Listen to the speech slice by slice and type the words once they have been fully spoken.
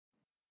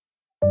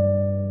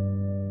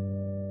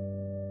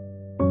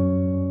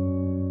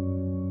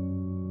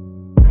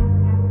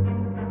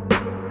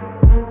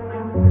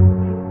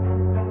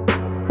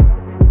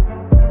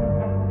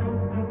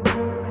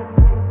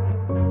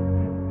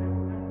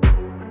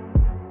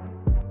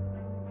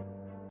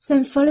So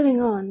I'm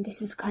following on,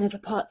 this is kind of a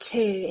part 2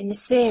 in the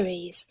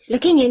series,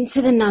 looking into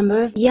the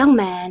number of young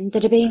men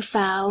that are being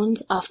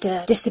found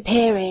after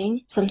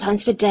disappearing,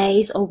 sometimes for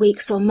days or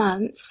weeks or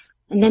months,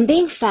 and then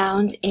being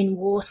found in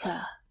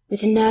water,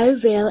 with no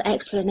real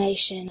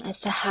explanation as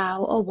to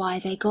how or why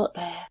they got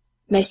there.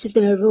 Most of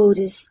them are ruled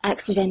as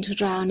accidental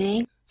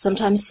drowning,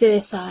 sometimes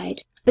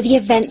suicide, but the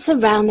events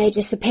around their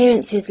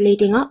disappearances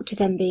leading up to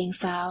them being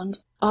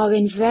found are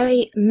in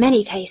very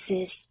many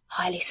cases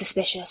highly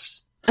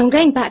suspicious. I'm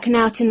going back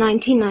now to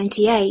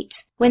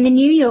 1998, when the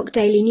New York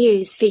Daily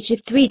News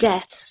featured 3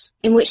 deaths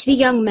in which the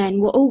young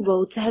men were all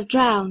ruled to have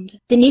drowned.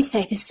 The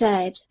newspaper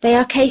said they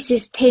are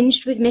cases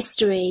tinged with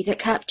mystery that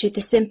captured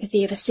the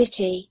sympathy of a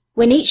city.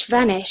 When each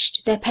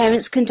vanished, their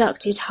parents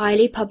conducted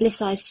highly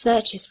publicized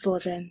searches for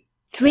them.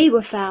 3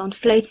 were found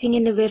floating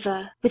in the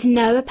river with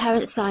no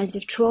apparent signs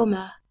of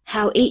trauma.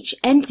 How each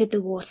entered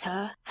the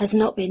water has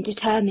not been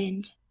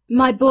determined.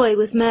 "My boy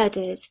was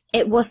murdered.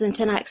 It wasn't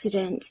an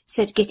accident,"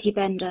 said Gitty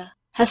Bender.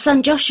 Her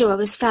son Joshua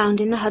was found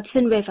in the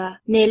Hudson River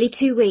nearly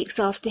 2 weeks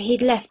after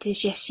he'd left his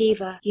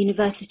yeshiva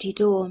university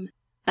dorm.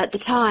 At the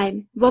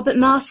time, Robert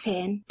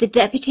Martin, the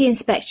Deputy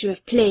Inspector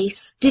of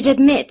Police, did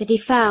admit that he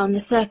found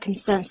the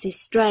circumstances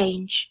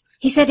strange.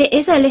 He said it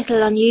is a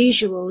little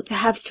unusual to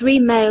have 3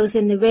 males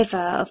in the river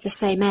of the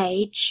same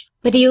age,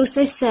 but he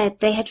also said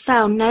they had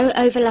found no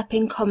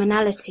overlapping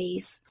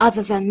commonalities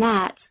other than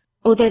that,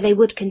 although they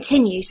would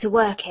continue to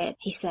work it,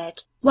 he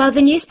said. While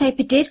the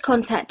newspaper did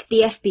contact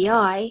the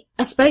FBI,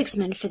 a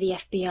spokesman for the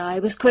FBI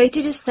was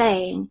quoted as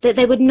saying that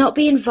they would not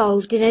be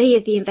involved in any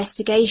of the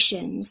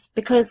investigations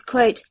because,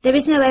 quote, "there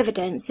is no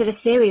evidence of a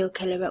serial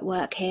killer at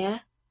work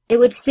here." It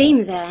would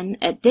seem then,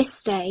 at this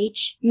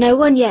stage, no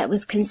one yet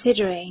was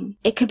considering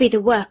it could be the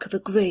work of a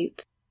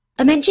group.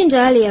 I mentioned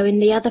earlier in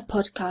the other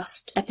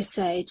podcast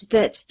episode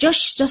that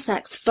Josh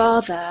Stossak's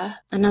father,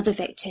 another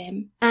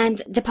victim,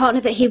 and the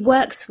partner that he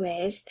works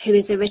with, who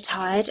is a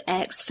retired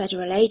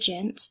ex-federal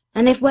agent,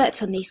 and they've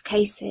worked on these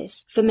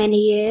cases for many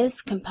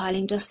years,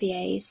 compiling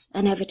dossiers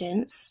and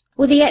evidence.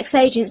 Well, the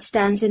ex-agent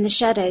stands in the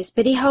shadows,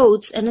 but he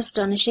holds an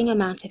astonishing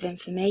amount of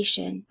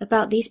information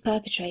about these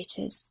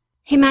perpetrators.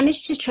 He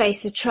managed to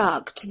trace a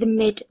truck to the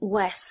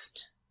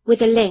Midwest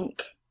with a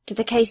link to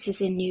the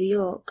cases in New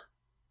York.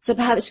 So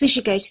perhaps we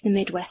should go to the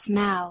Midwest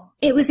now.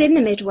 It was in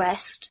the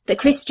Midwest that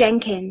Chris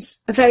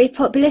Jenkins, a very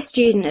popular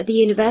student at the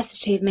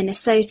University of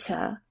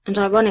Minnesota, and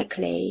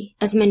ironically,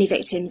 as many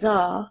victims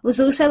are,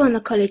 was also on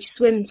the college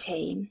swim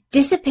team,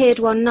 disappeared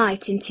one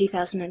night in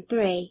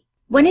 2003.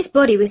 When his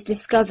body was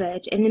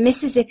discovered in the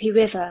Mississippi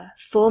River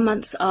 4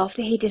 months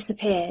after he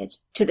disappeared,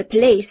 to the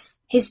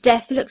police, his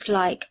death looked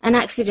like an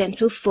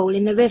accidental fall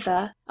in the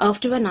river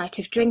after a night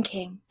of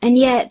drinking. And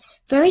yet,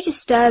 very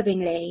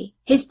disturbingly,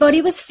 his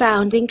body was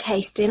found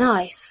encased in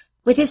ice,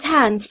 with his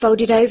hands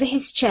folded over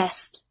his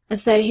chest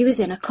as though he was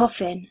in a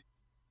coffin,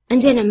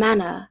 and in a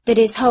manner that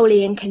is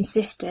wholly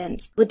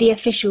inconsistent with the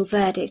official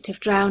verdict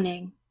of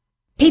drowning.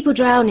 People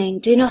drowning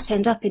do not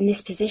end up in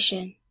this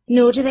position.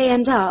 Nor do they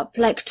end up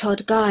like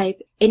Todd Geib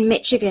in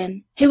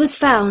Michigan, who was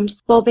found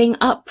bobbing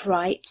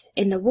upright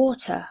in the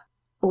water,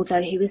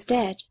 although he was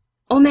dead,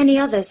 or many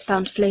others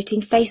found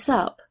floating face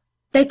up.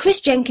 Though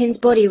Chris Jenkins'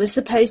 body was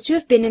supposed to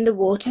have been in the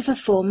water for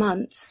 4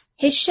 months,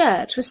 his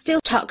shirt was still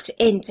tucked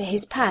into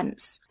his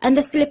pants, and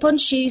the slip-on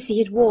shoes he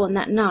had worn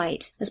that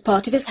night as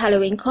part of his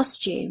Halloween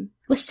costume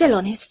were still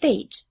on his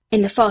feet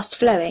in the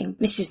fast-flowing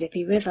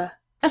Mississippi River.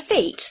 A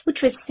feat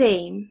which would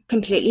seem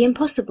completely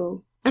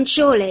impossible, and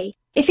surely,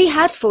 if he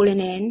had fallen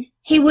in,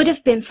 he would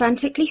have been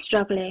frantically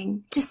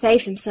struggling to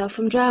save himself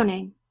from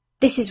drowning.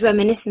 This is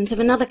reminiscent of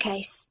another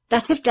case,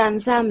 that of Dan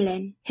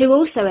Zamlin, who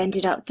also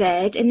ended up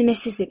dead in the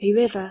Mississippi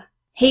River.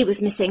 He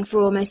was missing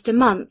for almost a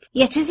month,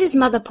 yet as his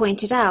mother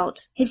pointed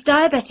out, his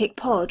diabetic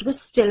pod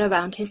was still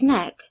around his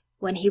neck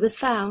when he was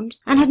found,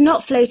 and had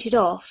not floated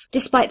off,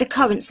 despite the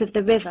currents of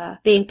the river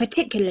being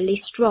particularly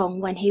strong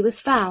when he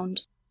was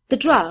found. The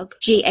drug,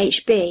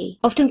 GHB,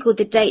 often called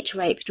the date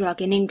rape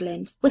drug in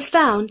England, was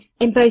found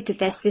in both of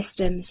their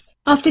systems.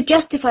 After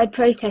justified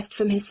protest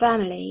from his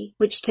family,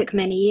 which took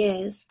many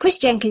years, Chris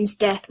Jenkins'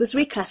 death was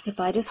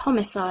reclassified as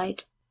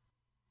homicide.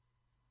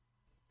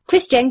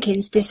 Chris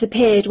Jenkins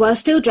disappeared while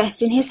still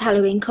dressed in his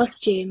Halloween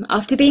costume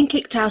after being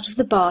kicked out of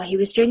the bar he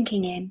was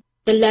drinking in,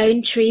 the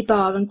Lone Tree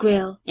Bar and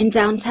Grill in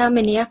downtown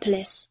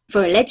Minneapolis,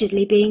 for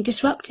allegedly being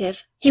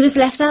disruptive. He was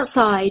left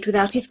outside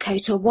without his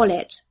coat or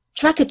wallet.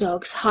 Tracker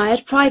dogs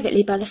hired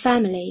privately by the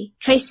family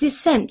traced his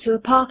scent to a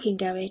parking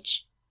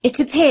garage.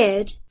 It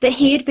appeared that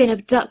he had been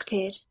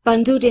abducted,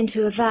 bundled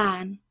into a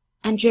van,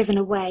 and driven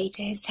away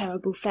to his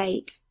terrible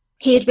fate.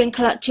 He had been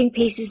clutching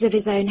pieces of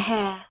his own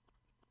hair.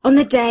 On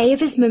the day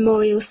of his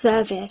memorial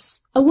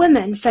service, a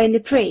woman phoned the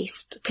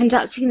priest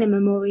conducting the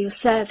memorial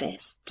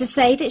service to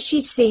say that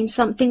she'd seen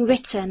something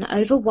written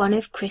over one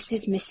of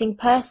Chris's missing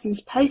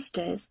persons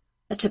posters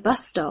at a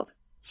bus stop.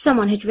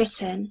 Someone had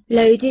written,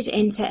 "Loaded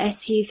into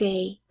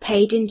SUV,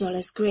 paid in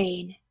dollars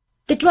green."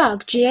 The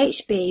drug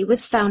GHB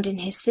was found in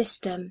his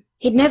system.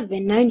 He'd never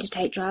been known to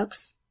take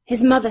drugs.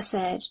 His mother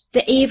said,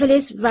 "The evil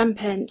is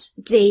rampant,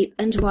 deep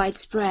and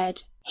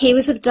widespread. He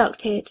was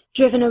abducted,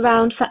 driven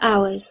around for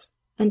hours,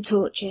 and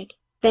tortured,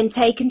 then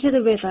taken to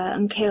the river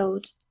and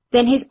killed.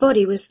 Then his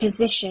body was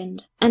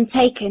positioned and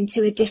taken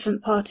to a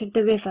different part of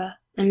the river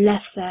and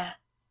left there."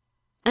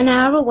 An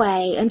hour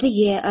away and a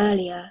year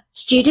earlier,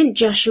 student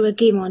Joshua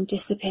Guimond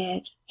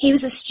disappeared. He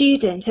was a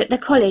student at the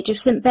College of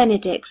St.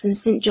 Benedict's and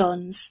St.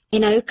 John's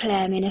in Eau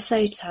Claire,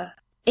 Minnesota.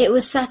 It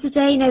was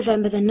Saturday,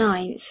 November the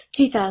 9th,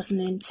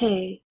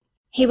 2002.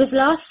 He was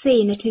last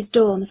seen at his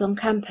dorms on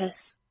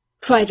campus.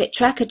 Private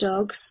tracker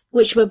dogs,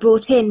 which were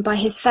brought in by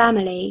his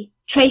family,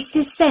 traced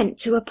his scent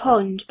to a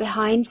pond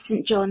behind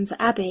St. John's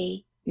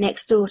Abbey,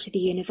 next door to the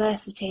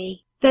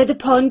university. Though the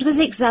pond was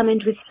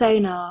examined with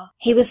sonar,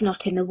 he was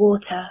not in the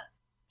water.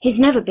 He's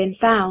never been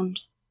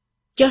found.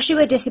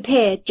 Joshua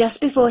disappeared just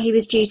before he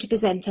was due to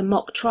present a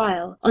mock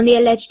trial on the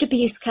alleged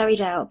abuse carried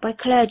out by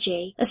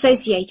clergy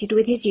associated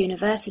with his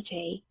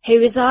university, who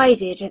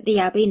resided at the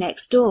abbey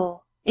next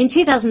door. In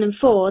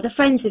 2004, the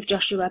friends of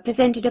Joshua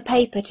presented a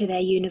paper to their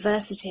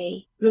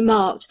university,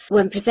 remarked,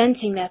 when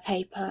presenting their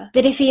paper,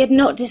 that if he had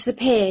not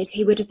disappeared,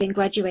 he would have been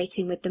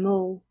graduating with them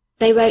all.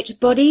 They wrote,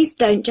 "Bodies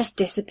don't just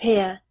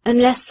disappear,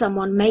 unless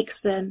someone makes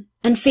them,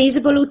 and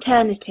feasible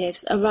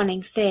alternatives are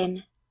running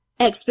thin.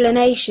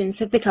 Explanations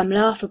have become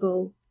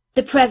laughable.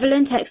 The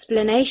prevalent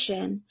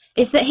explanation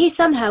is that he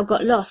somehow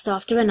got lost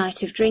after a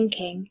night of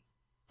drinking,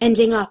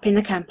 ending up in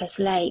the campus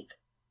lake."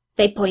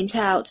 They point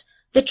out,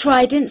 the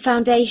Trident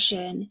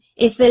Foundation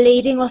is the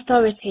leading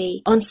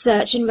authority on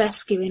search and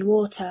rescue in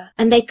water,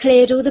 and they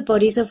cleared all the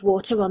bodies of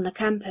water on the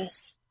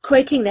campus.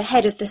 Quoting the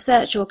head of the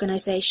search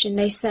organization,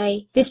 they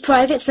say, "This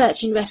private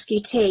search and rescue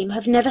team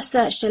have never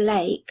searched a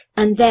lake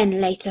and then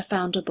later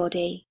found a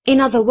body."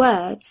 In other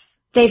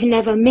words, they've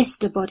never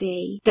missed a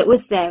body that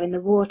was there in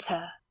the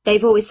water.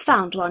 They've always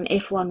found one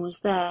if one was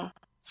there.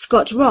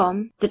 Scott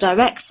Rom, the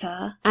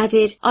director,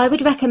 added, "I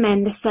would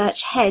recommend the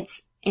search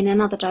heads in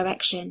another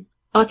direction.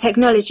 Our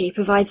technology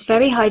provides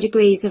very high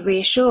degrees of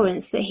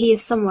reassurance that he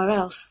is somewhere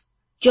else."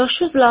 Josh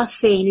was last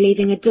seen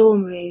leaving a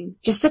dorm room,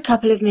 just a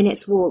couple of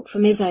minutes' walk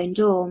from his own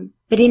dorm,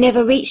 but he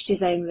never reached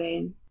his own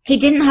room. He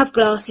didn't have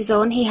glasses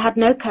on, he had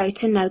no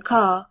coat and no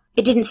car.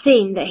 It didn't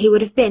seem that he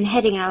would have been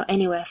heading out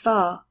anywhere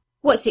far.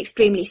 What's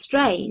extremely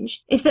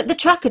strange is that the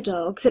tracker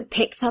dog that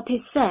picked up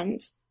his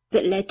scent,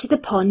 that led to the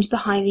pond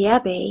behind the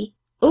abbey,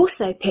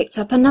 also picked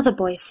up another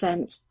boy's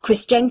scent,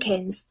 Chris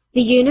Jenkins,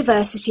 the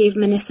University of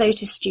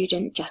Minnesota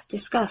student just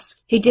discussed,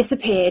 who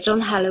disappeared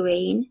on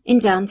Halloween in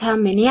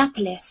downtown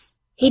Minneapolis.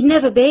 He'd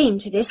never been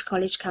to this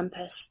college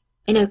campus,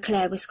 in Eau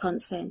Claire,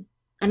 Wisconsin,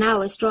 an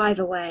hour's drive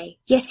away,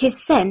 yet his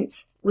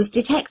scent was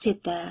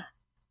detected there.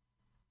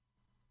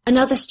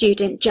 Another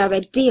student,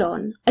 Jared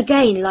Dion,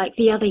 again like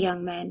the other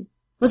young men,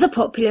 was a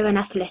popular and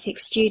athletic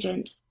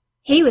student.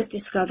 He was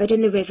discovered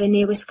in the river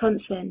near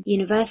Wisconsin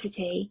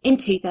University in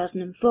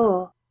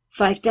 2004,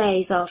 5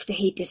 days after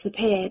he'd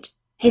disappeared.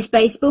 His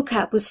baseball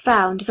cap was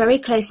found very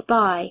close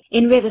by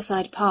in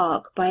Riverside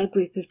Park by a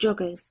group of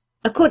joggers.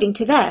 According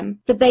to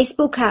them, the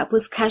baseball cap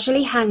was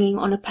casually hanging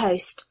on a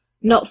post,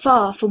 not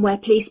far from where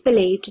police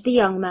believed the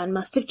young man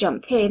must have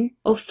jumped in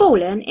or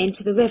fallen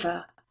into the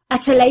river.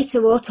 At a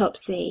later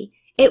autopsy,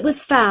 it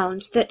was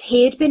found that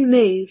he had been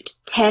moved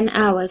 10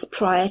 hours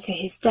prior to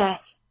his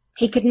death.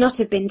 He could not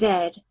have been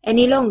dead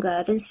any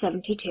longer than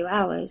 72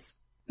 hours,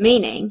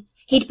 meaning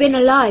he'd been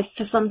alive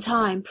for some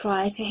time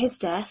prior to his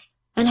death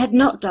and had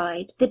not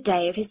died the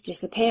day of his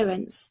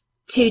disappearance.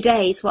 2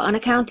 days were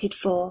unaccounted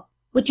for,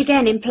 which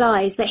again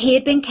implies that he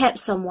had been kept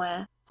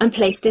somewhere and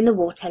placed in the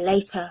water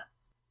later.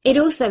 It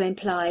also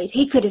implied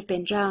he could have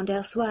been drowned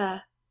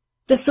elsewhere.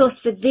 The source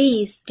for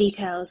these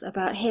details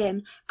about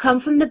him come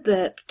from the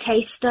book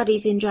Case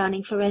Studies in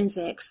Drowning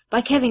Forensics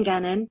by Kevin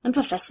Gannon and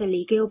Professor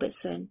Lee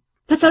Gilbertson.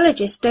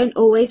 Pathologists don't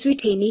always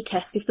routinely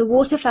test if the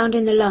water found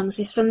in the lungs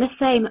is from the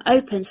same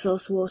open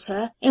source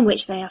water in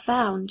which they are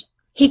found.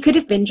 He could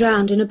have been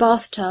drowned in a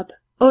bathtub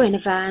or in a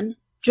van,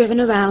 driven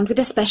around with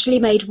a specially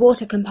made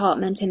water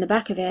compartment in the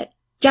back of it.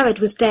 Jared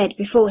was dead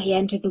before he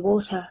entered the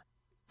water.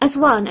 As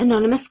one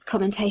anonymous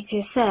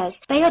commentator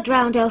says, they are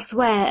drowned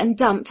elsewhere and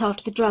dumped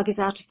after the drug is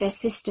out of their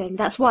system.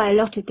 That's why a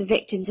lot of the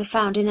victims are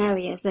found in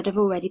areas that have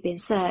already been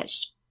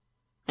searched.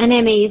 An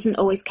ME isn't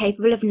always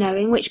capable of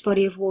knowing which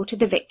body of water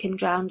the victim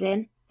drowned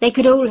in. They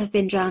could all have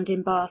been drowned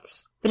in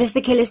baths, but as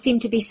the killers seem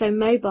to be so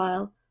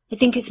mobile, I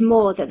think it's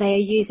more that they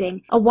are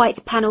using a white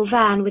panel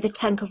van with a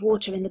tank of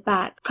water in the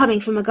back, coming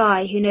from a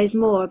guy who knows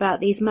more about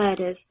these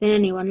murders than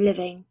anyone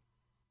living.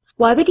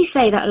 Why would he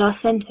say that last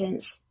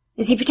sentence?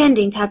 Is he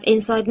pretending to have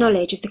inside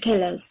knowledge of the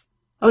killers?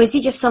 Or is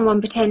he just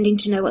someone pretending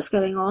to know what's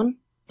going on?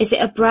 Is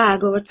it a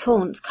brag or a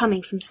taunt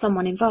coming from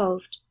someone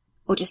involved?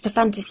 Or just a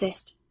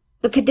fantasist?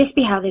 But could this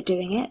be how they're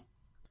doing it?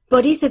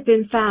 Bodies have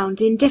been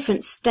found in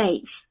different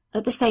states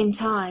at the same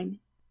time.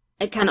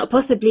 It cannot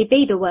possibly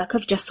be the work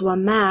of just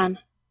one man.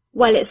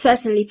 While it's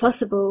certainly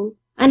possible,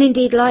 and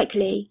indeed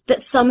likely,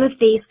 that some of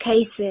these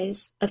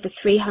cases of the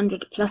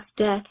 300+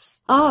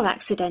 deaths are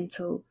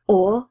accidental,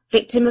 or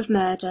victim of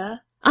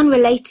murder,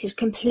 unrelated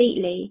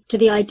completely to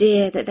the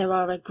idea that there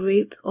are a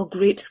group or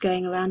groups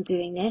going around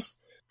doing this.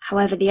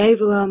 However, the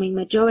overwhelming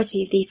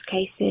majority of these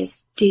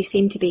cases do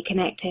seem to be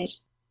connected.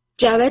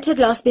 Jared had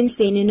last been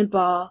seen in a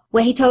bar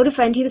where he told a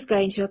friend he was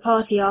going to a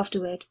party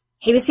afterward.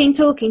 He was seen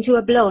talking to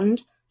a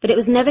blonde, but it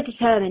was never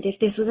determined if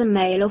this was a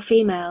male or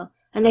female,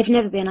 and they've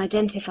never been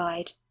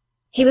identified.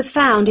 He was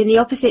found in the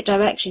opposite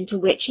direction to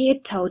which he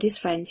had told his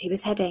friends he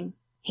was heading.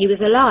 He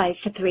was alive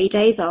for 3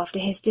 days after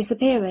his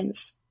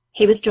disappearance.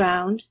 He was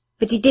drowned,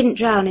 but he didn't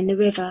drown in the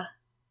river.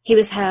 He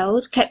was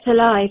held, kept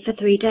alive for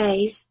 3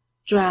 days,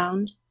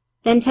 drowned,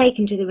 then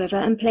taken to the river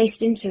and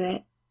placed into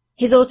it.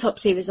 His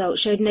autopsy results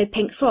showed no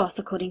pink froth,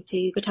 according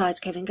to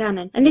retired Kevin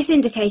Gannon, and this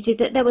indicated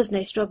that there was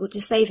no struggle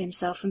to save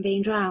himself from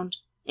being drowned.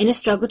 In a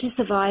struggle to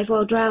survive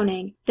while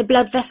drowning, the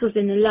blood vessels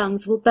in the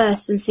lungs will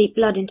burst and seep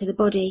blood into the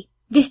body.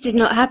 This did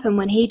not happen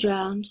when he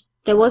drowned.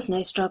 There was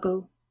no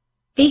struggle.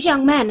 These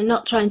young men are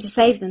not trying to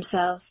save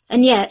themselves,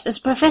 and yet, as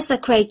Professor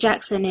Craig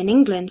Jackson in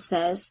England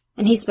says,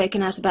 and he's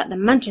spoken out about the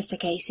Manchester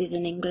cases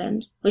in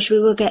England, which we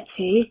will get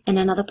to in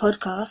another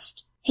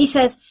podcast, he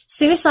says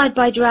suicide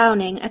by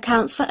drowning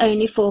accounts for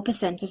only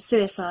 4% of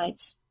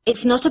suicides.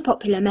 It's not a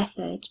popular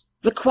method.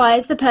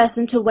 Requires the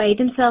person to weigh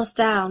themselves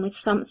down with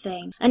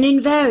something, and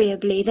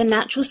invariably the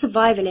natural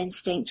survival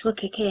instinct will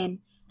kick in,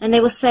 and they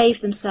will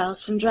save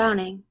themselves from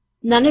drowning.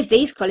 None of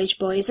these college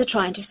boys are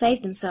trying to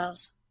save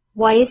themselves.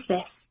 Why is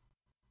this?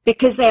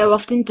 Because they are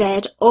often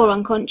dead or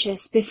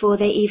unconscious before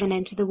they even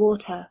enter the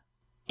water.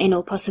 In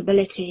all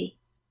possibility.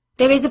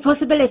 There is a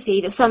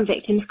possibility that some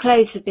victims'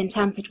 clothes have been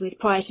tampered with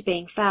prior to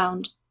being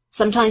found,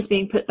 sometimes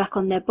being put back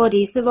on their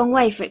bodies the wrong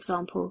way, for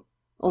example,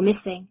 or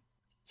missing,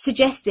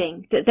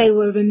 suggesting that they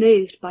were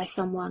removed by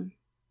someone.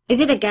 Is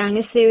it a gang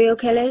of serial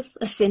killers,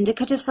 a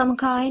syndicate of some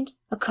kind,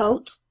 a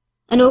cult,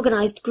 an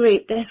organised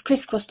group that has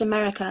crisscrossed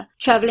America,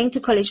 travelling to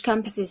college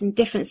campuses in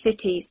different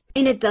cities,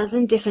 in a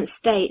dozen different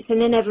states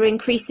in an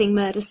ever-increasing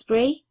murder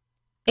spree?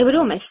 It would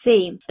almost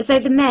seem as though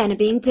the men are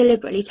being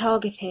deliberately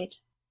targeted.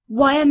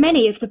 Why are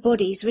many of the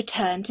bodies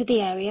returned to the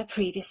area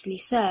previously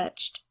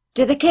searched?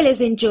 Do the killers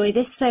enjoy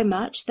this so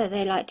much that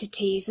they like to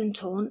tease and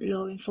taunt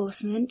law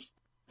enforcement?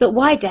 But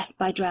why death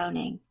by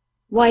drowning?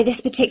 Why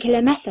this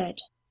particular method?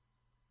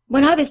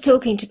 When I was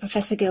talking to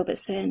Professor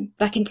Gilbertson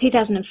back in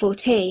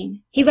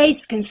 2014, he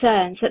raised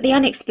concerns that the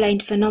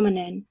unexplained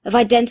phenomenon of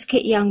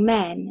identikit young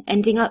men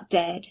ending up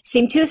dead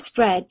seemed to have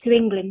spread to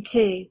England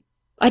too.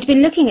 I'd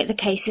been looking at the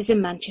cases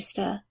in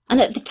Manchester,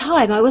 and at the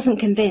time I wasn't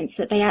convinced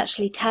that they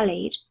actually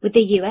tallied with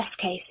the US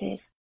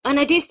cases. And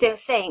I do still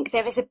think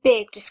there is a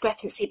big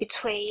discrepancy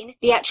between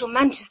the actual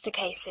Manchester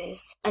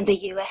cases and the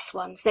US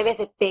ones. There is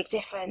a big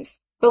difference.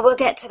 But we'll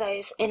get to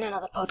those in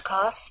another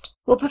podcast.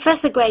 Well,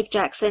 Professor Craig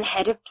Jackson,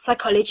 head of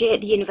psychology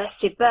at the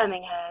University of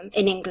Birmingham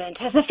in England,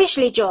 has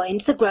officially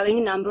joined the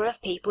growing number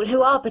of people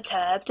who are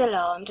perturbed,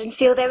 alarmed, and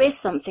feel there is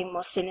something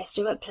more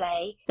sinister at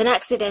play than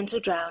accidental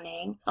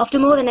drowning, after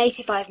more than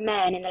 85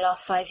 men in the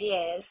last 5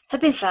 years have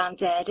been found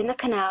dead in the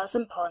canals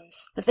and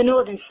ponds of the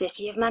northern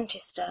city of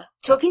Manchester.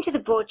 Talking to the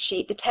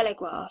broadsheet The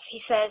Telegraph, he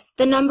says,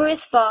 "The number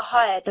is far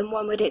higher than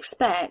one would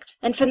expect,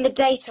 and from the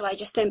data I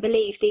just don't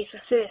believe these were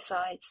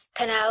suicides.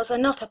 Canals are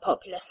not a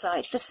popular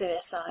site for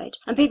suicide,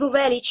 and people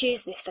rarely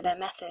choose this for their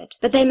method,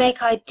 but they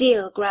make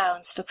ideal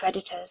grounds for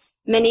predators.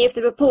 Many of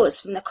the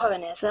reports from the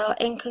coroners are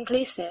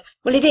inconclusive.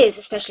 Well, it is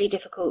especially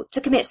difficult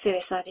to commit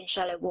suicide in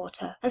shallow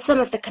water, and some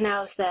of the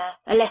canals there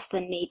are less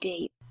than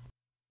knee-deep."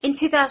 In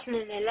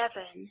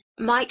 2011,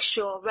 Mike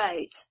Shaw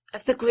wrote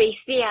of the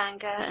grief, the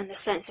anger, and the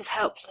sense of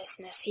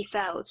helplessness he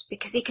felt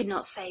because he could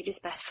not save his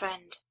best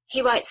friend.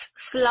 He writes,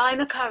 "Sly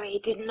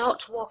McCurry did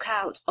not walk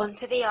out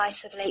onto the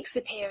ice of Lake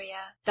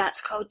Superior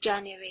that cold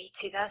January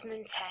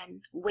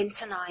 2010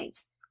 winter night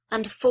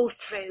and fall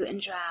through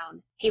and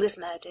drown. He was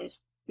murdered.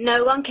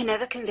 No one can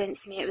ever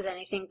convince me it was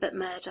anything but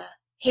murder.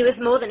 He was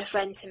more than a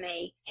friend to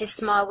me. His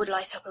smile would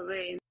light up a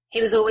room. He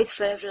was always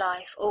full of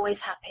life,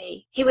 always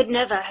happy. He would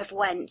never have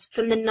went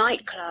from the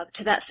nightclub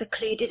to that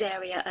secluded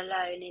area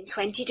alone in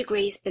 20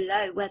 degrees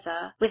below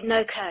weather, with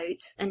no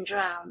coat, and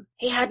drown.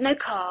 He had no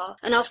car,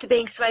 and after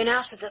being thrown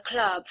out of the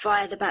club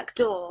via the back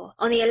door,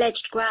 on the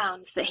alleged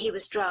grounds that he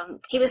was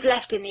drunk, he was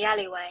left in the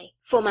alleyway.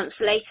 4 months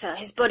later,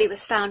 his body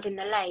was found in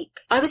the lake.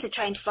 I was a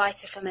trained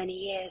fighter for many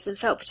years and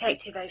felt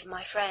protective over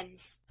my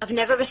friends. I've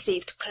never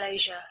received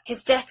closure.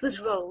 His death was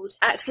ruled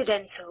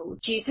accidental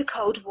due to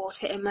cold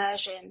water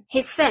immersion.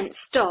 His scent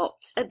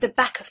stopped at the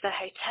back of the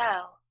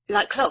hotel.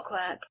 Like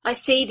clockwork, I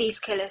see these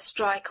killers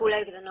strike all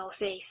over the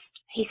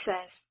northeast," he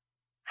says.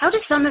 How do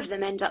some of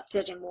them end up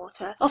dead in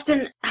water,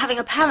 often having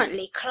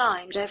apparently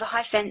climbed over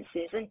high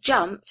fences and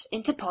jumped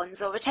into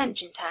ponds or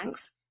retention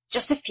tanks,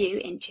 just a few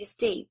inches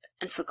deep,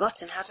 and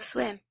forgotten how to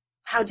swim?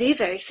 How do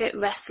very fit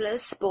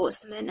wrestlers,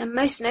 sportsmen, and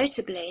most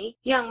notably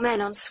young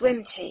men on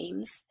swim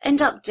teams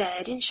end up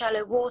dead in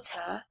shallow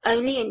water,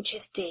 only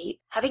inches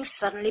deep, having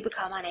suddenly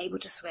become unable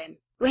to swim?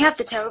 We have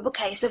the terrible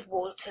case of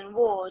Walton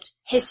Ward.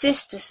 His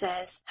sister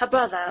says her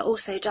brother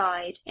also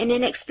died in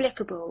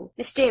inexplicable,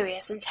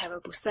 mysterious and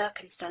terrible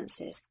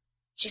circumstances.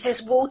 She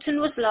says Walton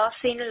was last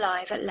seen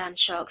alive at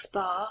Landshark's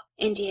Bar,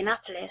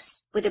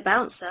 Indianapolis, with a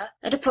bouncer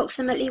at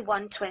approximately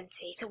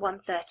 1:20 to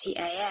 1:30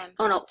 a.m.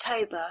 on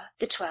October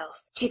the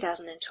 12th,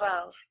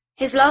 2012.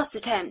 His last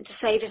attempt to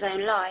save his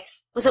own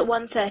life was at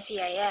 1:30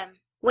 a.m.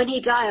 when he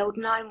dialed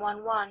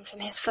 911 from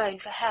his phone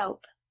for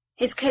help.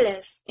 His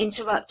killers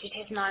interrupted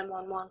his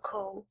 911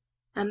 call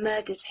and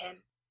murdered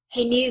him.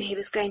 He knew he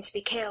was going to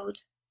be killed.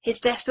 His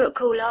desperate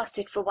call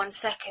lasted for 1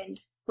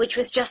 second, which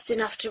was just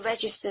enough to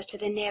register to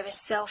the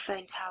nearest cell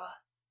phone tower.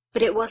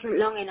 But it wasn't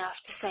long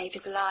enough to save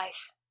his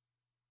life.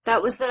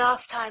 That was the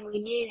last time we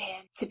knew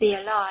him to be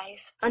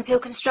alive, until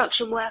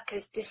construction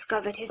workers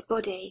discovered his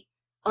body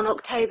on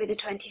October the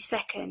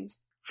 22nd,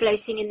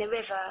 floating in the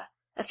river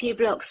a few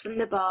blocks from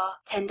the bar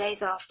 10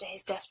 days after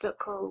his desperate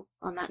call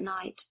on that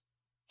night.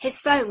 His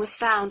phone was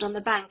found on the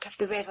bank of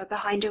the river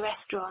behind a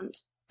restaurant.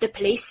 The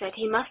police said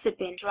he must have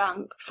been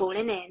drunk,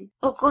 fallen in,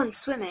 or gone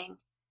swimming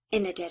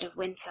in the dead of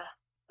winter.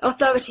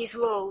 Authorities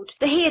ruled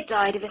that he had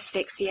died of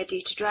asphyxia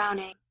due to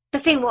drowning. The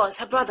thing was,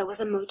 her brother was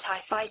a Muay Thai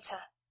fighter.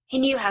 He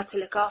knew how to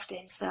look after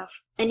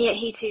himself, and yet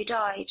he too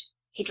died.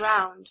 He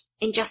drowned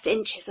in just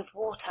inches of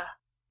water.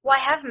 Why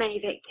have many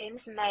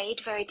victims made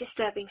very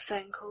disturbing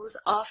phone calls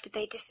after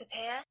they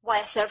disappear?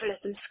 Why are several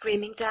of them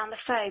screaming down the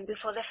phone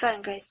before their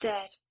phone goes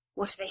dead?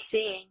 What are they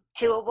seeing?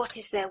 Who or what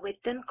is there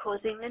with them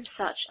causing them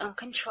such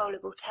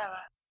uncontrollable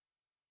terror?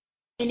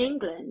 In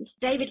England,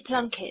 David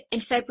Plunkett, in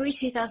February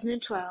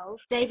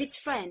 2012, David's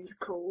friend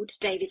called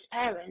David's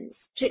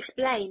parents to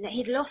explain that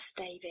he'd lost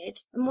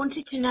David and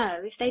wanted to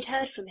know if they'd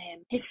heard from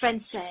him. His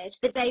friend said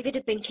that David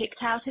had been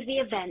kicked out of the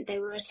event they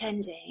were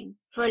attending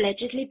for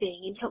allegedly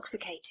being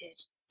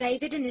intoxicated.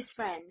 David and his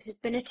friend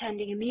had been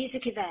attending a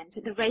music event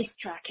at the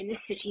racetrack in the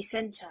city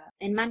centre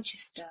in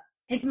Manchester.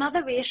 His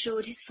mother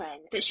reassured his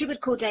friend that she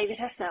would call David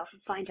herself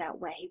and find out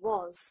where he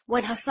was.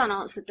 When her son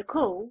answered the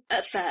call,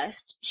 at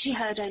first she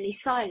heard only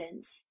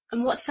silence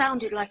and what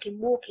sounded like him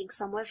walking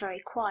somewhere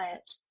very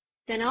quiet.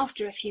 Then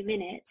after a few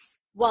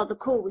minutes, while the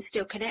call was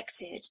still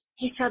connected,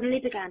 he suddenly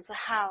began to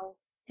howl.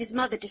 His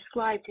mother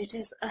described it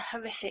as a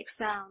horrific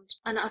sound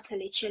and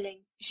utterly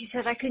chilling. She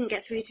said, "I couldn't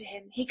get through to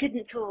him. He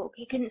couldn't talk.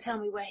 He couldn't tell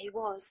me where he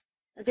was."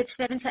 A good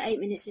 7 to 8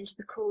 minutes into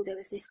the call, there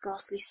was this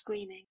ghastly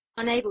screaming.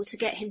 Unable to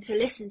get him to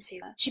listen to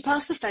her, she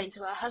passed the phone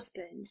to her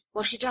husband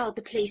while she dialed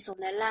the police on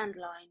their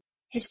landline.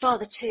 His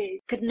father, too,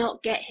 could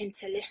not get him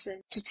to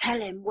listen, to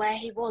tell him where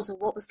he was or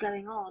what was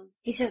going on.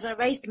 He says, "I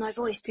raised my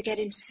voice to get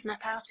him to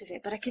snap out of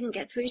it, but I couldn't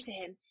get through to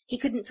him. He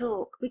couldn't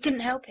talk. We couldn't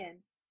help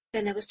him."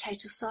 Then there was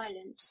total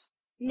silence.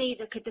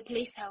 Neither could the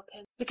police help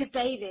him, because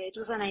David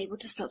was unable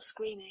to stop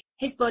screaming.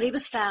 His body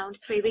was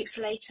found 3 weeks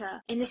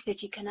later in the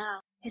city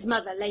canal. His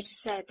mother later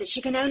said that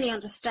she can only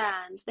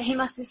understand that he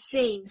must have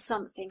seen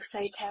something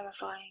so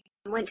terrifying,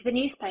 and went to the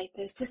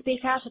newspapers to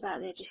speak out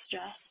about their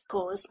distress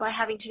caused by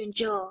having to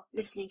endure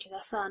listening to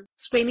their son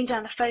screaming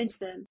down the phone to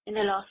them in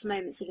the last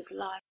moments of his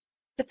life.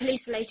 The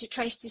police later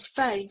traced his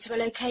phone to a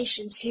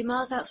location 2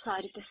 miles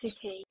outside of the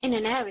city, in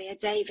an area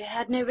David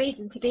had no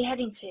reason to be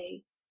heading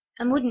to,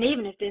 and wouldn't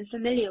even have been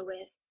familiar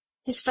with.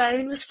 His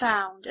phone was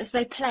found as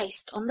though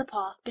placed on the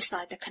path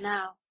beside the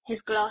canal.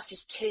 His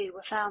glasses, too,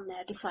 were found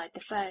there beside the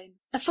phone.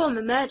 A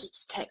former murder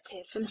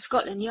detective from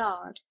Scotland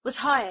Yard was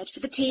hired for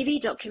the TV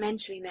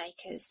documentary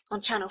makers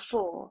on Channel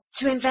 4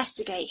 to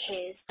investigate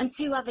his and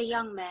 2 other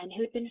young men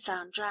who had been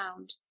found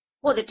drowned.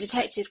 What the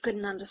detective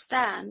couldn't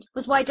understand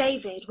was why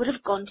David would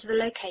have gone to the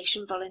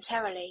location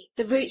voluntarily.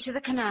 The route to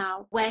the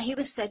canal, where he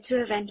was said to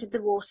have entered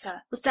the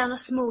water, was down a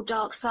small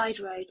dark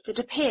side road that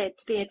appeared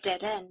to be a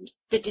dead end.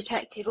 The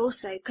detective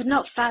also could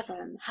not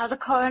fathom how the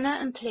coroner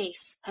and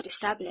police had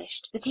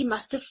established that he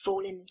must have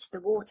fallen into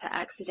the water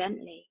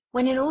accidentally,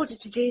 when in order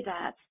to do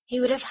that, he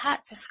would have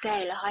had to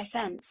scale a high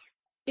fence.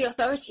 The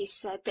authorities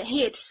said that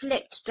he had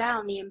slipped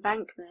down the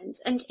embankment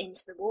and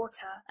into the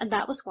water, and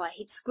that was why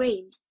he'd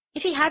screamed.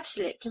 If he had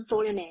slipped and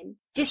fallen in,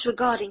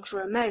 disregarding for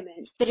a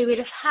moment that he would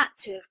have had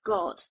to have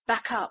got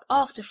back up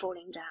after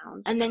falling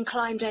down and then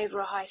climbed over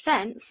a high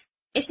fence,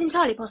 it's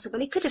entirely possible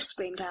he could have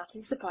screamed out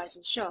in surprise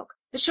and shock,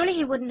 but surely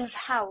he wouldn't have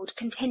howled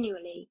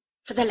continually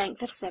for the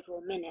length of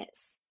several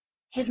minutes.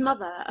 His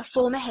mother, a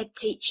former head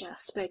teacher,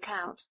 spoke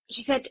out.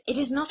 She said, "It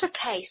is not a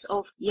case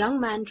of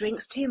young man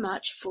drinks too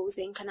much, falls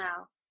in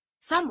canal.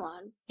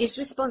 Someone is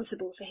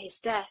responsible for his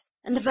death,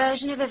 and the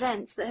version of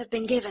events that have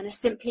been given are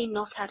simply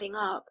not adding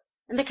up.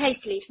 And the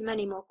case leaves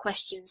many more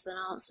questions than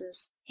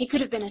answers. He could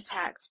have been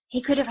attacked.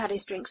 He could have had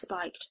his drink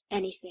spiked.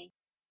 Anything."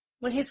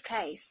 Well, his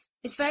case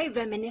is very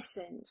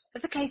reminiscent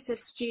of the case of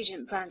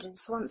student Brandon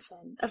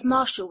Swanson of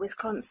Marshall,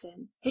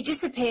 Wisconsin, who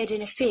disappeared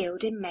in a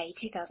field in May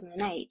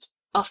 2008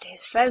 after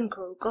his phone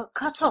call got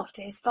cut off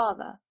to his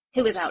father,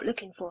 who was out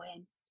looking for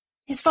him.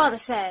 His father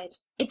said,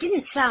 "It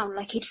didn't sound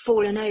like he'd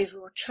fallen over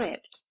or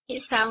tripped.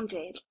 It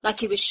sounded like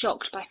he was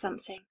shocked by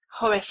something,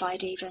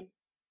 horrified even."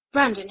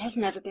 Brandon has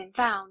never been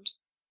found.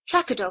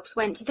 Tracker dogs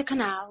went to the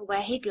canal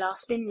where he'd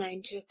last been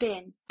known to have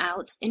been,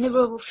 out in the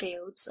rural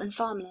fields and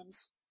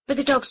farmlands. But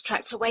the dogs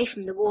tracked away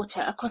from the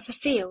water across a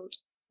field,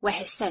 where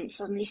his scent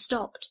suddenly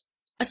stopped.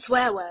 A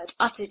swear word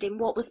uttered in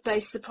what was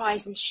both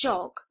surprise and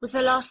shock was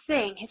the last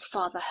thing his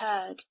father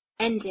heard,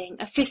 ending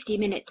a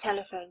 50-minute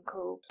telephone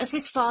call as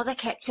his father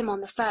kept him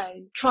on the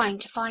phone, trying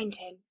to find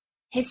him.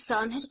 His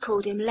son had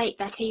called him late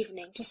that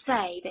evening to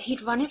say that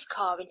he'd run his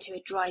car into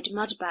a dried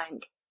mud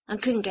bank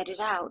and couldn't get it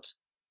out.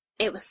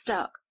 It was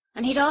stuck,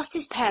 and he'd asked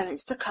his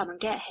parents to come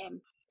and get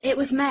him. It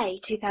was May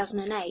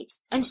 2008,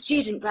 and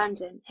student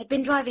Brandon had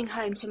been driving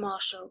home to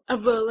Marshall, a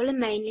rural and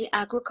mainly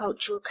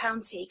agricultural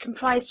county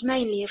comprised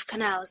mainly of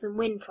canals and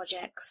wind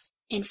projects.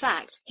 In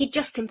fact, he'd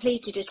just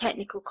completed a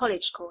technical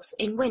college course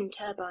in wind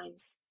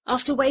turbines.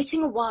 After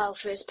waiting a while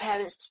for his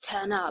parents to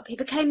turn up, he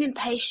became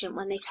impatient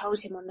when they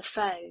told him on the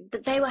phone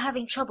that they were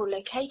having trouble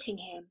locating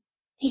him.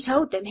 He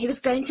told them he was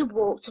going to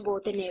walk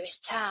toward the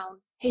nearest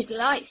town, whose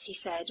lights, he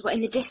said, were in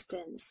the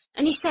distance,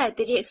 and he said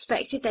that he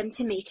expected them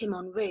to meet him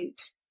en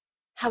route.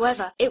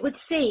 However, it would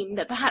seem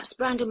that perhaps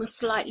Brandon was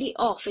slightly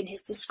off in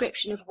his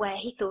description of where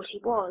he thought he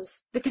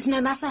was, because no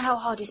matter how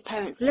hard his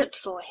parents looked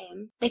for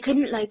him, they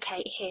couldn't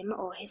locate him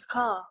or his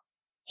car.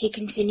 He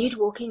continued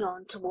walking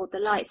on toward the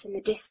lights in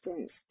the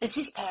distance as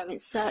his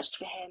parents searched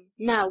for him,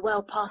 now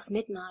well past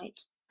midnight,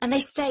 and they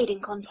stayed in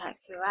contact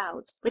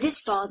throughout, with his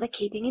father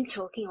keeping him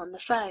talking on the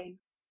phone.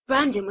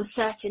 Brandon was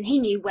certain he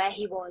knew where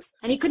he was,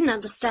 and he couldn't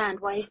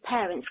understand why his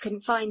parents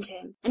couldn't find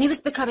him, and he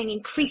was becoming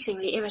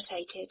increasingly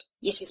irritated.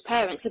 Yet his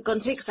parents had gone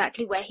to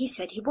exactly where he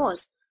said he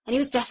was, and he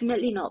was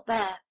definitely not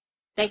there.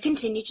 They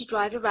continued to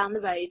drive around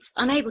the roads,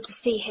 unable to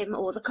see him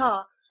or the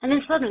car, and then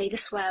suddenly the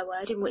swear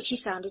word in which he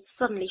sounded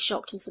suddenly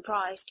shocked and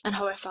surprised and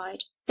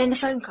horrified. Then the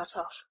phone cut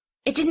off.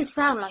 It didn't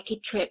sound like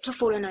he'd tripped or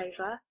fallen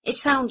over. It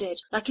sounded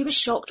like he was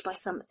shocked by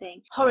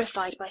something,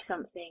 horrified by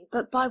something,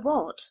 but by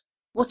what?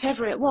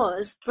 Whatever it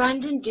was,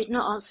 Brandon did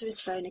not answer his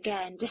phone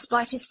again,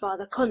 despite his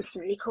father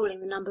constantly calling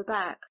the number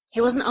back.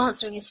 He wasn't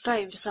answering his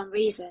phone for some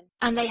reason,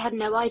 and they had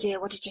no idea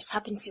what had just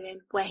happened to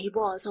him, where he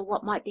was, or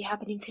what might be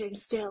happening to him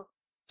still.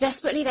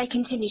 Desperately they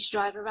continued to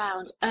drive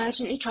around,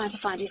 urgently trying to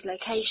find his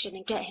location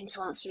and get him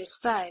to answer his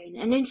phone,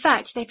 and in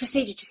fact they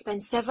proceeded to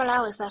spend several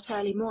hours that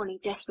early morning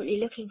desperately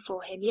looking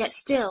for him, yet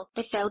still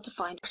they failed to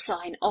find a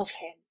sign of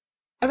him.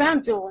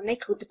 Around dawn they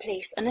called the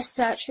police, and a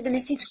search for the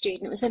missing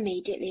student was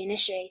immediately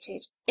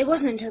initiated. It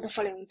wasn't until the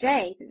following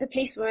day that the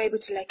police were able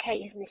to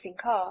locate his missing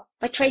car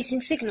by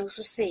tracing signals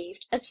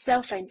received at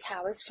cell phone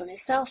towers from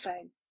his cell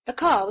phone. The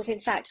car was in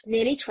fact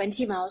nearly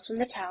 20 miles from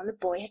the town the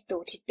boy had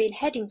thought he'd been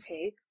heading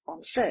to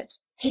on foot.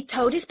 He'd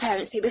told his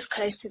parents he was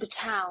close to the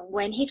town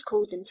when he'd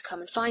called them to come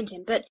and find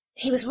him, but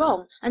he was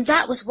wrong, and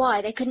that was why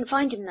they couldn't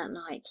find him that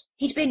night.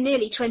 He'd been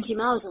nearly 20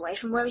 miles away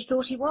from where he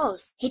thought he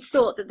was. He'd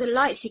thought that the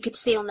lights he could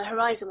see on the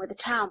horizon were the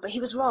town, but he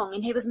was wrong,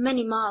 and he was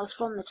many miles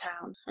from the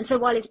town, and so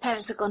while his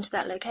parents had gone to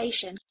that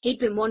location, he'd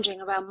been wandering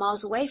around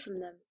miles away from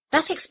them.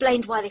 That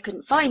explained why they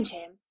couldn't find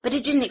him, but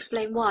it didn't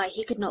explain why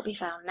he could not be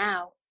found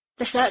now.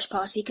 The search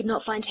party could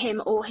not find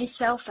him or his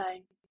cell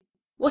phone.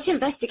 What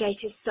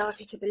investigators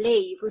started to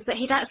believe was that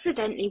he'd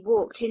accidentally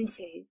walked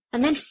into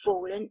and then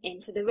fallen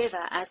into the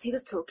river as he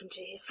was talking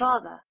to his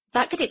father.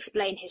 That could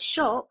explain his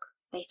shock,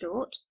 they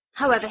thought.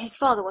 However, his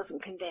father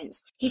wasn't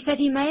convinced. He said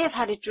he may have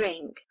had a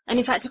drink, and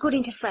in fact,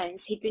 according to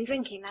friends, he'd been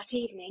drinking that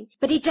evening,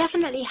 but he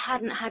definitely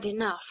hadn't had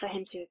enough for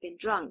him to have been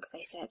drunk,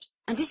 they said.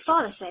 And his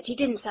father said he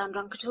didn't sound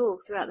drunk at all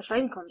throughout the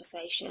phone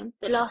conversation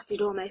that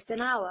lasted almost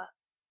an hour.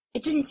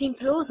 It didn't seem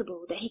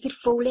plausible that he could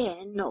fall in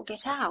and not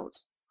get out.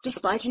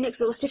 Despite an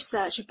exhaustive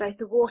search of both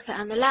the water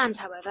and the land,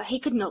 however, he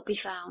could not be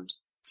found.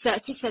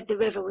 Searchers said the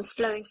river was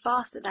flowing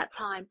fast at that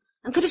time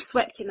and could have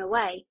swept him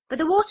away, but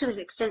the water was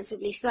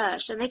extensively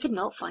searched and they could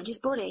not find his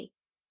body.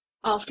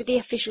 After the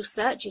official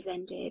searches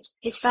ended,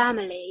 his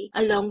family,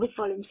 along with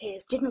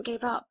volunteers, didn't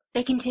give up.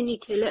 They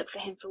continued to look for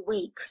him for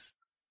weeks.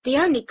 The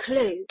only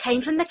clue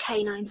came from the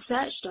canine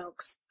search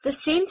dogs that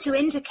seemed to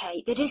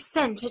indicate that his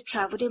scent had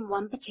travelled in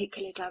one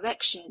particular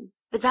direction,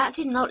 but that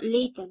did not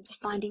lead them to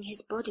finding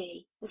his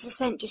body, as the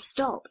scent just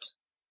stopped.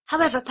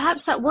 However,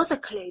 perhaps that was a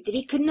clue that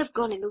he couldn't have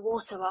gone in the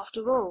water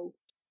after all.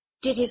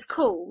 Did his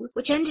call,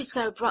 which ended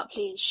so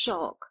abruptly in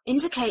shock,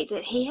 indicate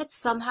that he had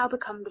somehow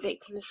become the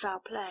victim of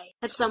foul play?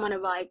 Had someone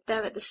arrived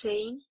there at the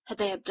scene? Had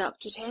they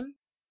abducted him?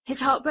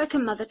 His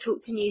heartbroken mother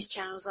talked to news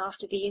channels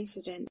after the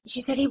incident.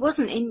 She said he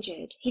wasn't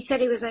injured. He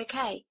said he was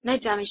okay. No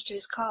damage to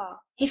his car.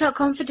 He felt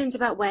confident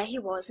about where he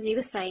was, and he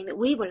was saying that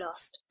we were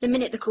lost. The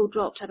minute the call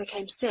dropped, I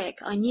became sick.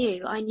 I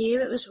knew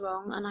it was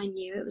wrong, and I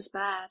knew it was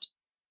bad.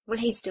 Well,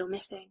 he's still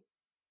missing.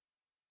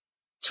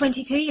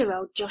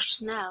 22-year-old Josh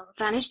Snell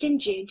vanished in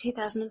June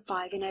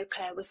 2005 in Eau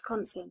Claire,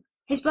 Wisconsin.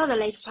 His brother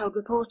later told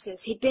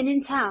reporters he'd been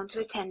in town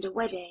to attend a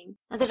wedding,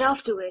 and that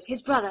afterward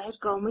his brother had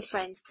gone with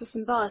friends to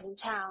some bars in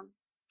town.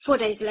 4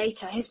 days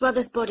later, his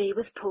brother's body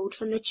was pulled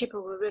from the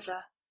Chippewa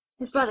River.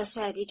 His brother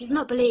said he does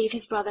not believe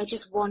his brother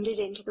just wandered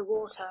into the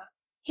water.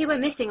 He went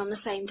missing on the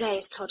same day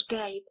as Todd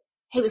Gabe.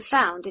 He was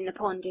found in the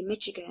pond in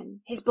Michigan,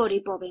 his body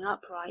bobbing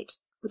upright,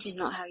 which is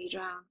not how you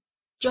drown.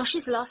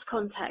 Josh's last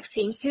contact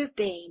seems to have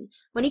been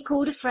when he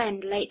called a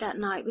friend late that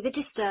night with a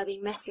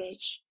disturbing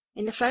message.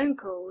 In the phone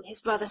call,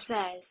 his brother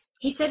says,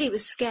 he said he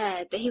was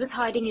scared, that he was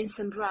hiding in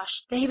some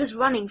brush, that he was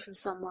running from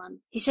someone.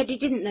 He said he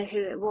didn't know who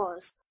it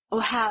was,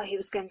 or how he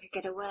was going to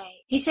get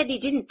away. He said he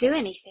didn't do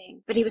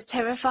anything, but he was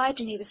terrified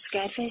and he was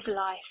scared for his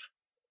life.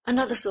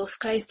 Another source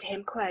close to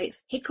him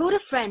quotes, he called a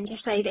friend to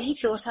say that he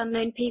thought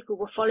unknown people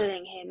were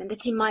following him and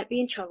that he might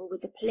be in trouble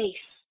with the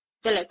police.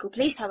 The local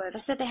police, however,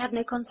 said they had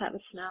no contact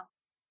with Snell.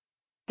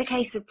 The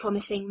case of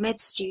promising med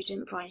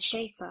student Brian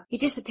Schaefer, who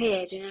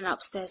disappeared in an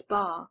upstairs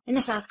bar in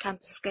the South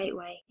Campus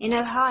Gateway in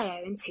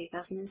Ohio in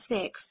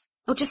 2006.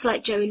 Or just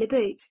like Joey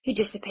LeBoot, who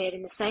disappeared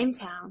in the same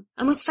town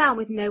and was found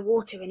with no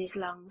water in his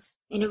lungs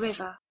in a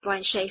river.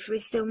 Brian Schaefer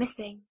is still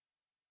missing.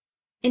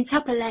 In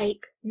Tupper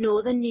Lake,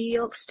 northern New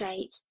York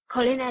State,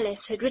 Colin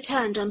Ellis had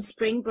returned on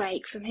spring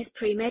break from his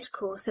pre-med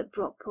course at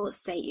Brockport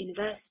State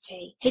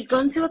University. He'd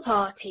gone to a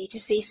party to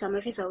see some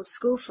of his old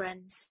school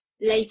friends.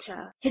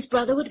 Later, his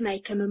brother would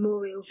make a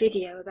memorial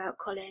video about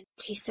Colin.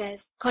 He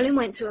says, Colin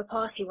went to a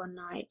party one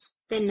night,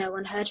 then no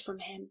one heard from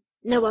him.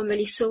 No one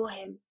really saw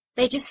him.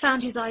 They just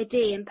found his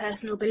ID and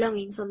personal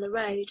belongings on the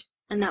road,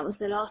 and that was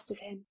the last of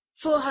him.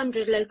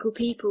 400 local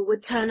people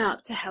would turn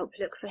up to help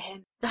look for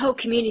him. The whole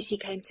community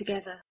came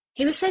together.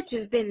 He was said to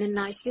have been the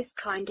nicest,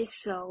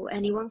 kindest soul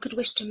anyone could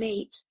wish to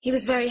meet. He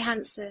was very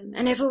handsome,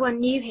 and everyone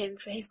knew him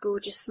for his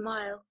gorgeous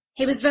smile.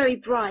 He was very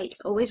bright,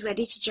 always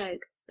ready to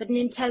joke, but an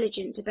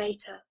intelligent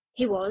debater.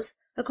 He was,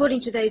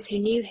 according to those who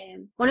knew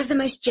him, one of the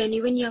most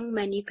genuine young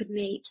men you could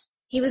meet.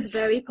 He was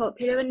very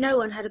popular and no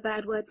one had a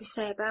bad word to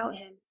say about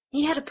him.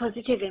 He had a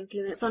positive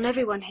influence on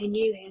everyone who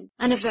knew him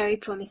and a very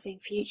promising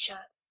future.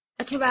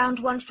 At around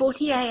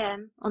 1:40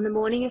 a.m. on the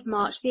morning of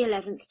March the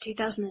 11th,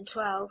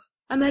 2012,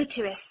 a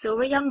motorist saw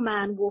a young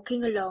man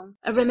walking along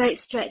a remote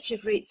stretch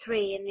of Route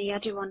 3 in the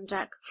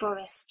Adirondack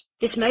forest.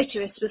 This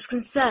motorist was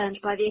concerned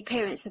by the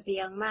appearance of the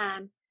young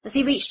man as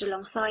he reached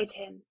alongside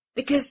him,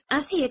 because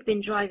as he had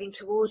been driving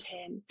toward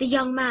him, the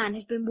young man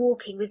had been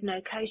walking with no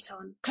coat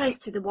on, close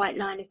to the white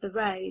line of the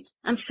road,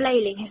 and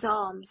flailing his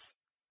arms.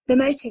 The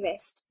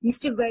motorist,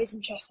 Mr.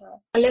 Rosentreter,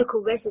 a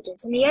local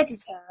resident and the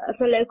editor of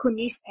the local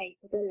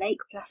newspaper, the Lake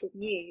Placid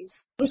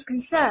News, was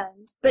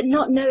concerned, but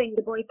not knowing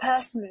the boy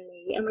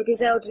personally and with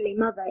his elderly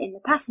mother in the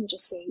passenger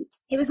seat,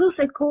 he was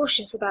also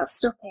cautious about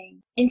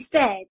stopping.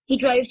 Instead, he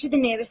drove to the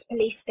nearest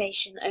police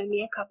station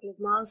only a couple of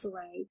miles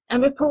away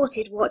and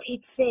reported what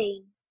he'd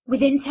seen.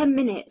 Within 10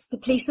 minutes, the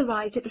police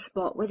arrived at the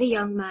spot where the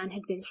young man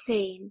had been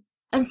seen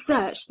and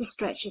searched the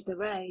stretch of the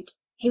road.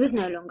 He was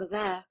no longer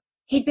there.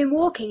 He'd been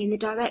walking in the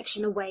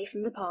direction away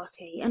from the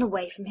party and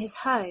away from his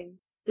home.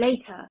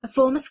 Later, a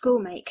former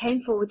schoolmate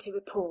came forward to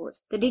report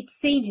that he'd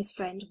seen his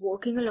friend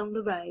walking along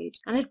the road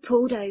and had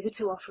pulled over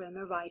to offer him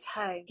a ride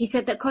home. He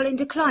said that Colin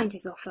declined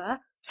his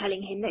offer,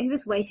 telling him that he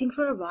was waiting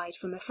for a ride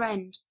from a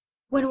friend.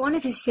 When one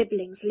of his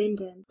siblings,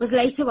 Lyndon, was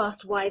later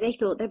asked why they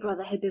thought their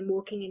brother had been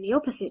walking in the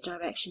opposite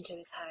direction to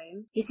his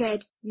home, he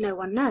said, "No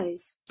one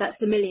knows. That's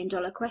the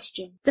million-dollar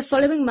question." The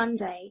following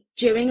Monday,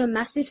 during a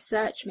massive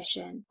search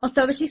mission,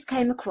 authorities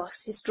came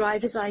across his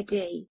driver's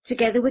ID,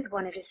 together with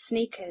one of his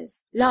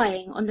sneakers,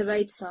 lying on the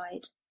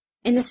roadside,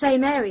 in the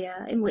same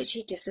area in which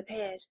he'd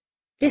disappeared.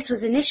 This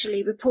was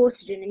initially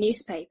reported in the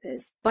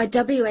newspapers by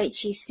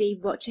WHEC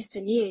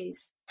Rochester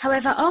News.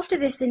 However, after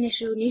this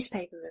initial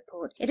newspaper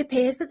report, it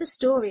appears that the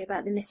story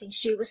about the missing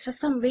shoe was for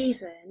some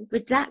reason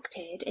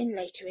redacted in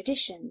later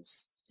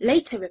editions.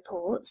 Later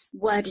reports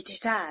worded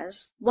it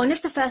as, one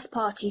of the first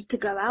parties to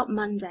go out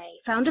Monday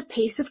found a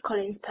piece of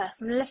Colin's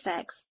personal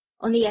effects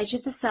on the edge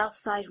of the South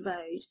Side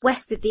Road,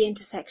 west of the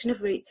intersection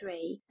of Route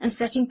 3 and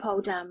Setting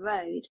Pole Dam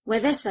Road, where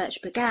their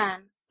search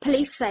began.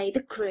 Police say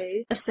the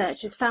crew of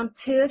searchers found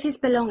 2 of his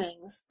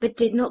belongings, but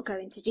did not go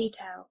into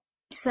detail.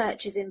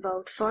 Searches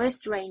involved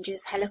forest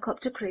rangers,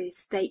 helicopter crews,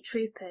 state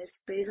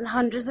troopers, and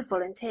hundreds of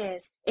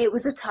volunteers. It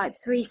was a Type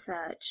 3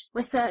 search,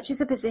 where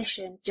searchers are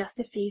positioned just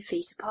a few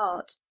feet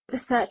apart. The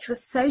search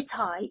was so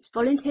tight,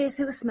 volunteers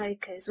who were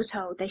smokers were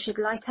told they should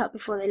light up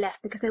before they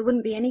left because there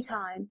wouldn't be any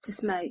time to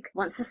smoke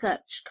once the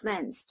search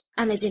commenced,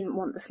 and they didn't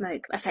want the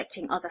smoke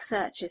affecting other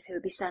searchers who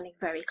would be standing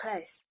very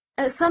close.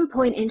 At some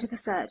point into the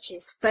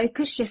searches,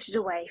 focus shifted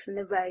away from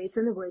the roads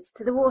and the woods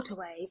to the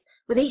waterways,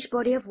 with each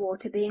body of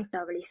water being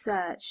thoroughly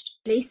searched.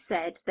 Police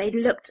said they'd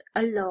looked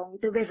along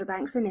the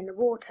riverbanks and in the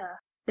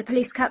water. The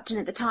police captain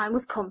at the time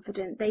was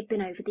confident they'd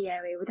been over the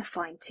area with a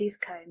fine-tooth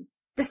comb.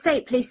 The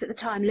state police at the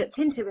time looked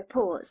into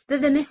reports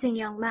that the missing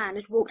young man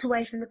had walked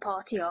away from the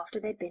party after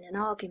there'd been an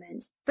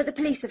argument, but the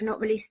police have not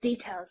released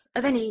details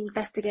of any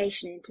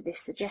investigation into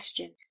this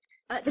suggestion.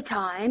 At the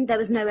time, there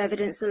was no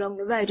evidence along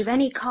the road of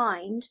any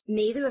kind,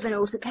 neither of an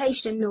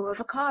altercation nor of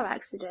a car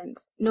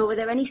accident, nor were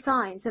there any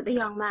signs that the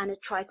young man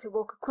had tried to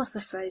walk across a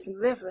frozen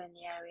river in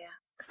the area.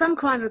 Some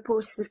crime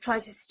reporters have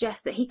tried to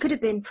suggest that he could have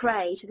been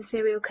prey to the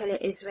serial killer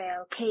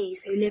Israel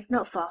Keyes, who lived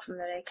not far from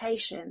the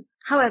location.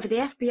 However, the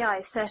FBI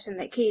is certain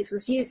that Keyes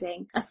was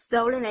using a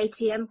stolen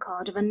ATM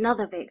card of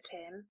another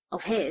victim,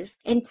 of his,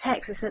 in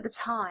Texas at the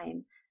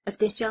time of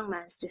this young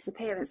man's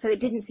disappearance, so it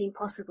didn't seem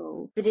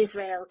possible that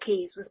Israel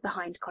Keyes was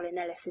behind Colin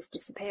Ellis's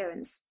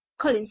disappearance.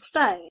 Colin's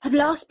phone had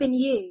last been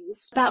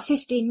used about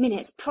 15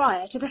 minutes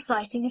prior to the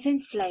sighting of him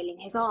flailing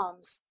his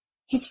arms.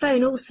 His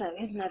phone also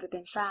has never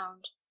been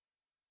found.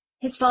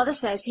 His father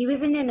says he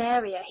was in an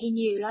area he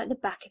knew like the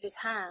back of his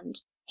hand.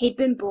 He'd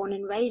been born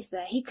and raised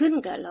there. He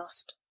couldn't get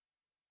lost.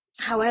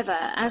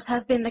 However, as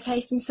has been the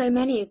case in so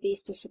many of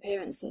these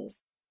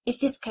disappearances, if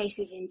this case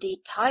is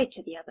indeed tied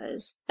to the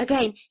others,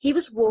 again, he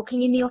was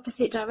walking in the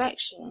opposite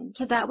direction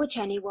to that which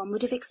anyone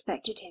would have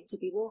expected him to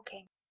be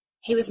walking.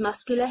 He was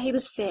muscular, he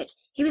was fit,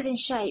 he was in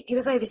shape, he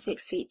was over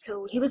 6 feet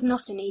tall, he was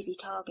not an easy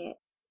target.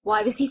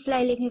 Why was he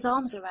flailing his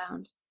arms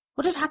around?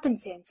 What had happened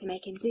to him to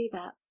make him do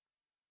that?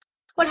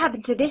 What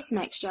happened to this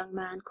next young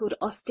man called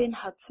Austin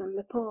Hudson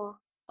Lepore?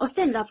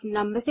 Austin loved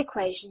numbers,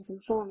 equations,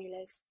 and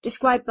formulas.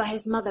 Described by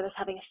his mother as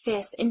having a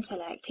fierce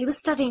intellect, he was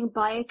studying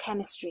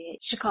biochemistry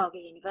at Chicago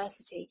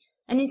University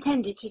and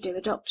intended to do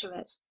a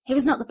doctorate. He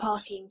was not the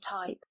partying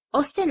type.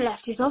 Austin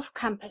left his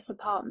off-campus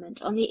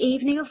apartment on the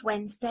evening of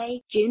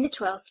Wednesday, June the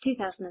 12th,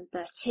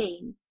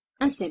 2013,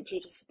 and simply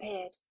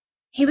disappeared.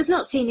 He was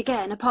not seen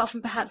again, apart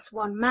from perhaps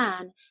one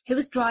man who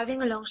was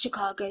driving along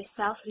Chicago's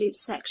South Loop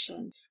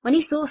section when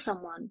he saw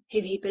someone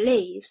who he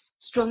believes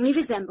strongly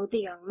resembled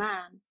the young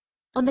man.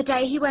 On the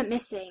day he went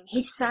missing,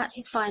 he sat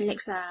his final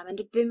exam and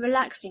had been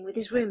relaxing with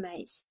his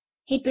roommates.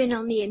 He'd been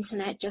on the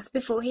internet just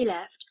before he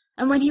left,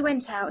 and when he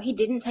went out he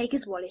didn't take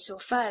his wallet or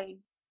phone.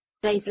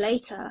 Days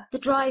later, the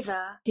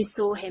driver who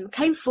saw him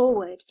came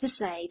forward to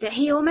say that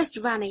he almost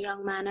ran a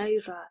young man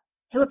over,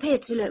 who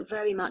appeared to look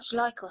very much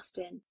like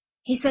Austin.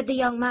 He said the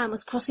young man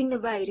was crossing the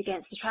road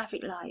against the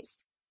traffic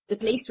lights. The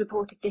police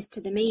reported this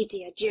to the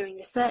media during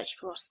the search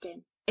for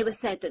Austin. It was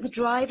said that the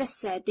driver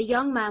said the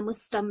young man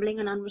was stumbling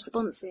and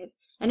unresponsive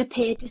and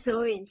appeared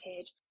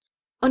disoriented.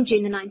 On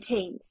June the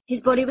 19th,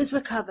 his body was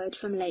recovered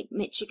from Lake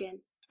Michigan.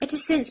 It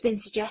has since been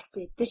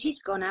suggested that he'd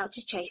gone out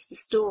to chase the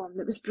storm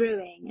that was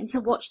brewing and to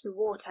watch the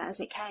water as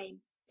it came.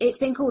 It's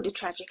been called a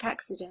tragic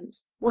accident.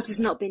 What has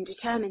not been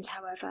determined,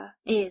 however,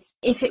 is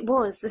if it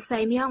was the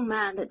same young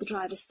man that the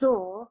driver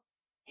saw,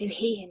 who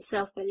he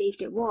himself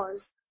believed it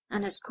was,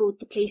 and had called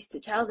the police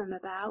to tell them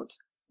about,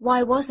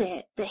 why was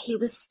it that he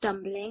was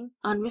stumbling,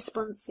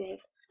 unresponsive,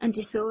 and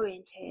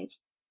disoriented?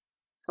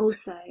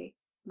 Also,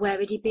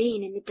 where had he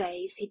been in the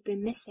days he'd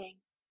been missing?